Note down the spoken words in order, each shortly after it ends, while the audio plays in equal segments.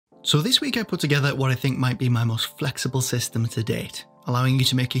So this week I put together what I think might be my most flexible system to date, allowing you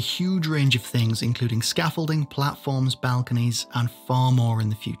to make a huge range of things including scaffolding, platforms, balconies, and far more in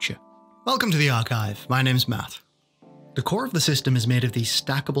the future. Welcome to the archive, my name's Matt. The core of the system is made of these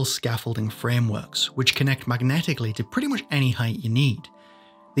stackable scaffolding frameworks, which connect magnetically to pretty much any height you need.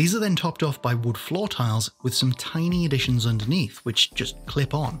 These are then topped off by wood floor tiles with some tiny additions underneath, which just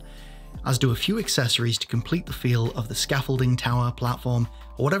clip on, as do a few accessories to complete the feel of the scaffolding, tower, platform,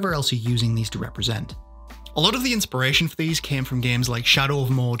 or whatever else you're using these to represent. A lot of the inspiration for these came from games like Shadow of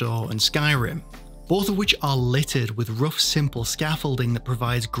Mordor and Skyrim, both of which are littered with rough, simple scaffolding that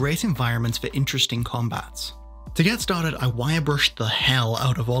provides great environments for interesting combats. To get started, I wirebrushed the hell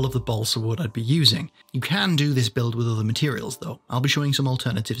out of all of the balsa wood I'd be using. You can do this build with other materials though, I'll be showing some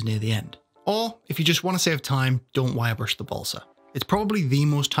alternatives near the end. Or, if you just want to save time, don't wirebrush the balsa. It's probably the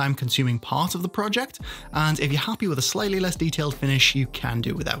most time-consuming part of the project, and if you're happy with a slightly less detailed finish, you can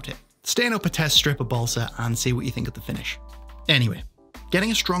do without it. Stain up a test strip of balsa and see what you think of the finish. Anyway,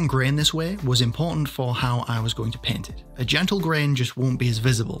 getting a strong grain this way was important for how I was going to paint it. A gentle grain just won't be as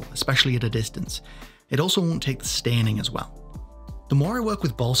visible, especially at a distance. It also won't take the staining as well. The more I work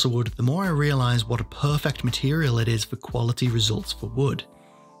with balsa wood, the more I realise what a perfect material it is for quality results for wood.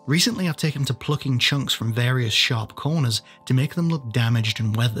 Recently I've taken to plucking chunks from various sharp corners to make them look damaged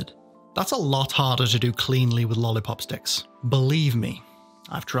and weathered. That's a lot harder to do cleanly with lollipop sticks. Believe me,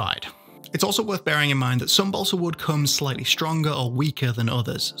 I've tried. It's also worth bearing in mind that some balsa wood comes slightly stronger or weaker than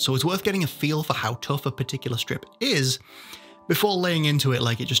others, so it's worth getting a feel for how tough a particular strip is before laying into it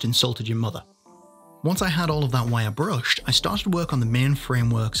like it just insulted your mother. Once I had all of that wire brushed, I started work on the main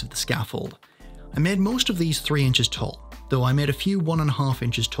frameworks of the scaffold. I made most of these 3 inches tall, though I made a few 1.5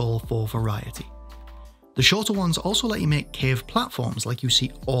 inches tall for variety. The shorter ones also let you make cave platforms like you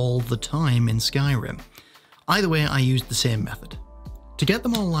see all the time in Skyrim. Either way, I used the same method. To get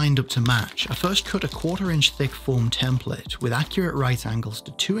them all lined up to match, I first cut a 1/4 inch thick foam template with accurate right angles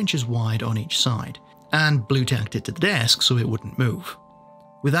to 2 inches wide on each side, and blue tacked it to the desk so it wouldn't move.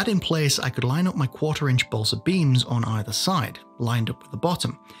 With that in place, I could line up my 1/4 inch balsa beams on either side, lined up with the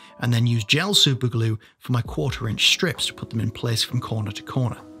bottom, and then use gel superglue for my 1/4 inch strips to put them in place from corner to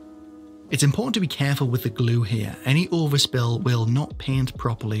corner. It's important to be careful with the glue here. Any overspill will not paint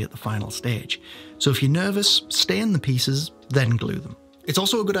properly at the final stage, so if you're nervous, stain the pieces, then glue them. It's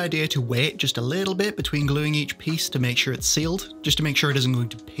also a good idea to wait just a little bit between gluing each piece to make sure it's sealed, just to make sure it isn't going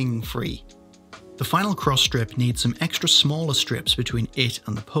to ping free. The final cross strip needs some extra smaller strips between it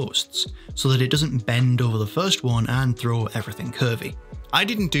and the posts, so that it doesn't bend over the first one and throw everything curvy. I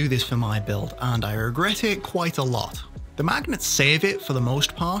didn't do this for my build, and I regret it quite a lot. The magnets save it for the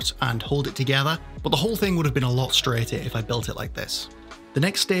most part and hold it together, but the whole thing would have been a lot straighter if I built it like this. The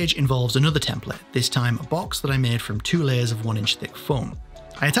next stage involves another template, this time a box that I made from 2 layers of 1 inch thick foam.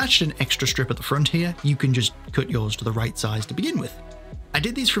 I attached an extra strip at the front here, you can just cut yours to the right size to begin with. I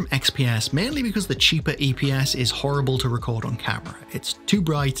did these from XPS mainly because the cheaper EPS is horrible to record on camera. It's too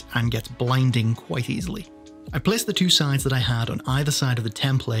bright and gets blinding quite easily. I placed the 2 sides that I had on either side of the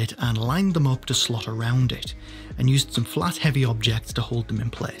template and lined them up to slot around it, and used some flat heavy objects to hold them in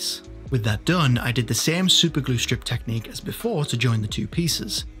place. With that done, I did the same superglue strip technique as before to join the 2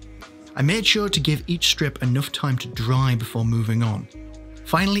 pieces. I made sure to give each strip enough time to dry before moving on.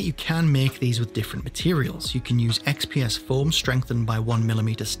 Finally, you can make these with different materials. You can use XPS foam strengthened by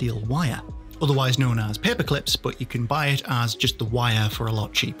 1mm steel wire, otherwise known as paper clips, but you can buy it as just the wire for a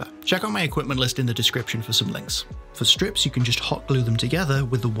lot cheaper. Check out my equipment list in the description for some links. For strips, you can just hot glue them together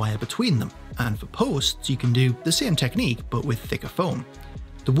with the wire between them, and for posts, you can do the same technique but with thicker foam.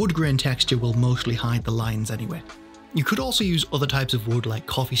 The wood grain texture will mostly hide the lines anyway. You could also use other types of wood like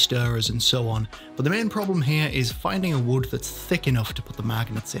coffee stirrers and so on, but the main problem here is finding a wood that's thick enough to put the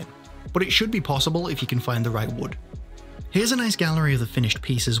magnets in. But it should be possible if you can find the right wood. Here's a nice gallery of the finished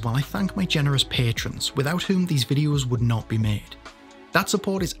pieces while I thank my generous patrons, without whom these videos would not be made. That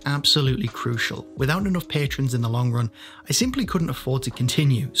support is absolutely crucial. Without enough patrons in the long run, I simply couldn't afford to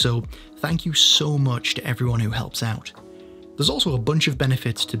continue, so thank you so much to everyone who helps out. There's also a bunch of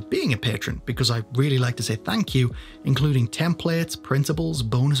benefits to being a patron, because I really like to say thank you, including templates, printables,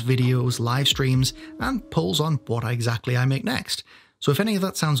 bonus videos, live streams, and polls on what exactly I make next. So if any of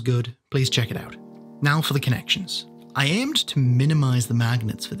that sounds good, please check it out. Now for the connections. I aimed to minimize the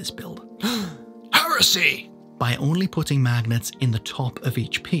magnets for this build. Heresy! By only putting magnets in the top of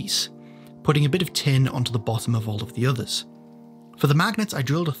each piece, putting a bit of tin onto the bottom of all of the others. For the magnets, I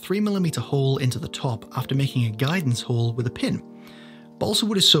drilled a 3mm hole into the top after making a guidance hole with a pin. Balsa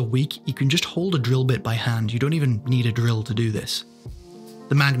wood is so weak, you can just hold a drill bit by hand, you don't even need a drill to do this.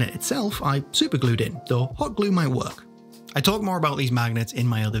 The magnet itself I superglued in, though hot glue might work. I talk more about these magnets in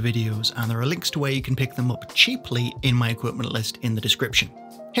my other videos, and there are links to where you can pick them up cheaply in my equipment list in the description.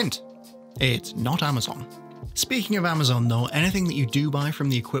 Hint, it's not Amazon. Speaking of Amazon though, anything that you do buy from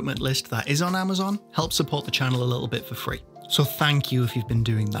the equipment list that is on Amazon helps support the channel a little bit for free. So thank you if you've been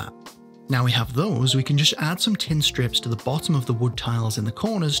doing that. Now we have those, we can just add some tin strips to the bottom of the wood tiles in the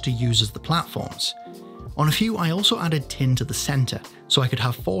corners to use as the platforms. On a few, I also added tin to the centre, so I could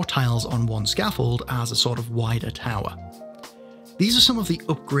have 4 tiles on one scaffold as a sort of wider tower. These are some of the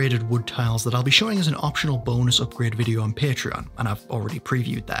upgraded wood tiles that I'll be showing as an optional bonus upgrade video on Patreon, and I've already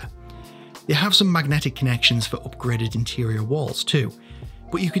previewed there. They have some magnetic connections for upgraded interior walls too,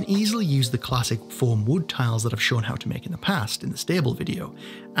 but you can easily use the classic foam wood tiles that I've shown how to make in the past in the stable video,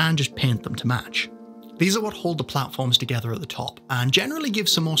 and just paint them to match. These are what hold the platforms together at the top, and generally give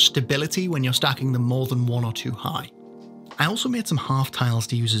some more stability when you're stacking them more than 1 or 2 high. I also made some half tiles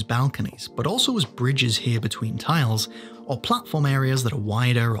to use as balconies, but also as bridges here between tiles, or platform areas that are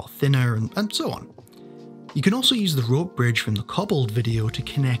wider or thinner, and so on. You can also use the rope bridge from the cobbled video to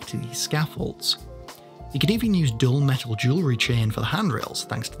connect to these scaffolds. You can even use dull metal jewellery chain for the handrails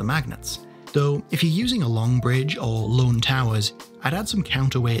thanks to the magnets. Though, if you're using a long bridge or lone towers, I'd add some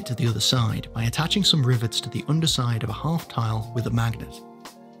counterweight to the other side by attaching some rivets to the underside of a half tile with a magnet.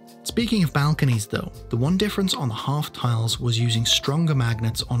 Speaking of balconies though, the one difference on the half tiles was using stronger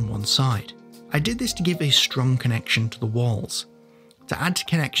magnets on one side. I did this to give a strong connection to the walls. To add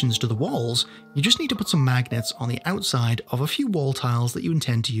connections to the walls, you just need to put some magnets on the outside of a few wall tiles that you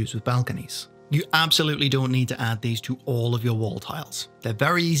intend to use with balconies. You absolutely don't need to add these to all of your wall tiles. They're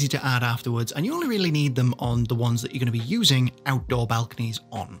very easy to add afterwards, and you only really need them on the ones that you're going to be using outdoor balconies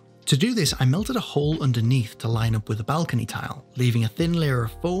on. To do this, I melted a hole underneath to line up with the balcony tile, leaving a thin layer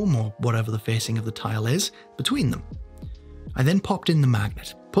of foam or whatever the facing of the tile is between them. I then popped in the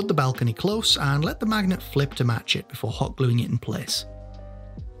magnet, put the balcony close, and let the magnet flip to match it before hot gluing it in place.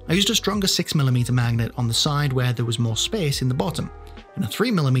 I used a stronger 6mm magnet on the side where there was more space in the bottom, and a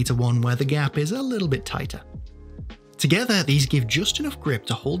 3mm one where the gap is a little bit tighter. Together, these give just enough grip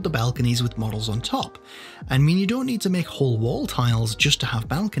to hold the balconies with models on top, and mean you don't need to make whole wall tiles just to have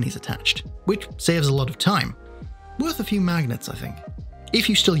balconies attached, which saves a lot of time. Worth a few magnets, I think. If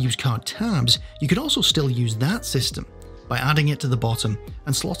you still use card tabs, you could also still use that system by adding it to the bottom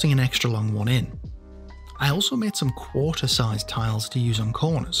and slotting an extra long one in. I also made some quarter-sized tiles to use on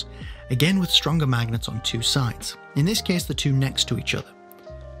corners, again with stronger magnets on 2 sides, in this case the 2 next to each other.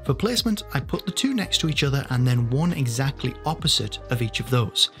 For placement, I put the 2 next to each other and then one exactly opposite of each of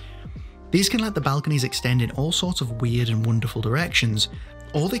those. These can let the balconies extend in all sorts of weird and wonderful directions,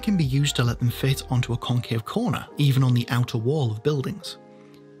 or they can be used to let them fit onto a concave corner, even on the outer wall of buildings.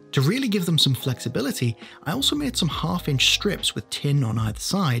 To really give them some flexibility, I also made some 1/2-inch strips with tin on either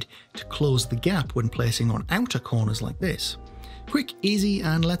side to close the gap when placing on outer corners like this. Quick, easy,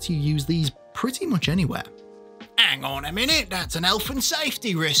 and lets you use these pretty much anywhere. Hang on a minute, that's an elfin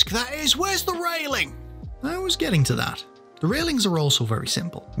safety risk, that is. Where's the railing? I was getting to that. The railings are also very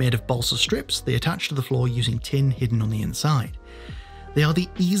simple. Made of balsa strips, they attach to the floor using tin hidden on the inside. They are the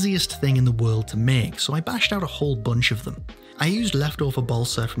easiest thing in the world to make, so I bashed out a whole bunch of them. I used leftover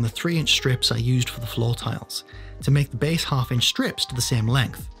balsa from the 3-inch strips I used for the floor tiles to make the base 1/2-inch strips to the same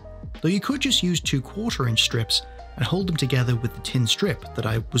length, though you could just use 2 1/4-inch strips and hold them together with the tin strip that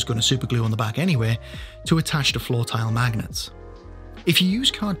I was going to super glue on the back anyway to attach to floor tile magnets. If you use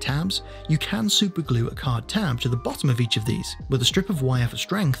card tabs, you can super glue a card tab to the bottom of each of these with a strip of wire for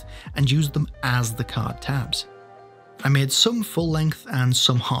strength and use them as the card tabs. I made some full length and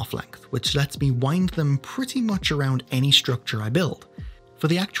some half length, which lets me wind them pretty much around any structure I build. For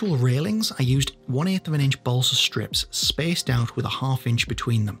the actual railings, I used 1/8 of an inch balsa strips spaced out with a 1/2 inch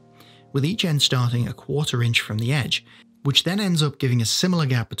between them, with each end starting a 1/4 inch from the edge, which then ends up giving a similar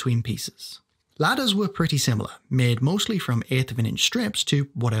gap between pieces. Ladders were pretty similar, made mostly from 1/8 of an inch strips to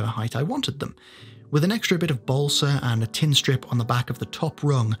whatever height I wanted them, with an extra bit of balsa and a tin strip on the back of the top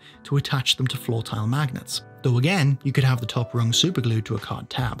rung to attach them to floor tile magnets. Though again, you could have the top rung superglued to a card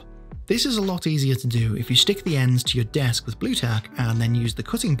tab. This is a lot easier to do if you stick the ends to your desk with blue tack and then use the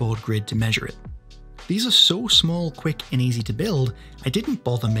cutting board grid to measure it. These are so small, quick and easy to build, I didn't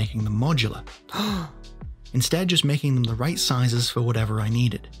bother making them modular. Instead, just making them the right sizes for whatever I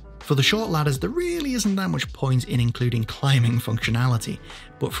needed. For the short ladders, there really isn't that much point in including climbing functionality,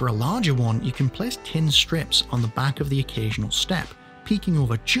 but for a larger one, you can place tin strips on the back of the occasional step, peeking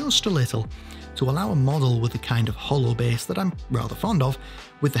over just a little, to allow a model with the kind of hollow base that I'm rather fond of,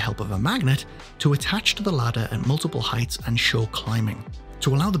 with the help of a magnet, to attach to the ladder at multiple heights and show climbing.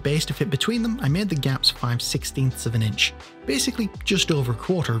 To allow the base to fit between them, I made the gaps 5/16 of an inch, basically just over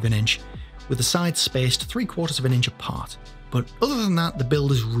 1/4 of an inch, with the sides spaced 3/4 of an inch apart. But other than that, the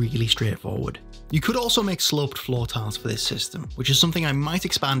build is really straightforward. You could also make sloped floor tiles for this system, which is something I might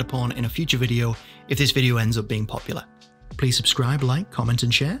expand upon in a future video if this video ends up being popular. Please subscribe, like, comment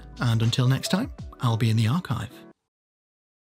and share, and until next time, I'll be in the archive.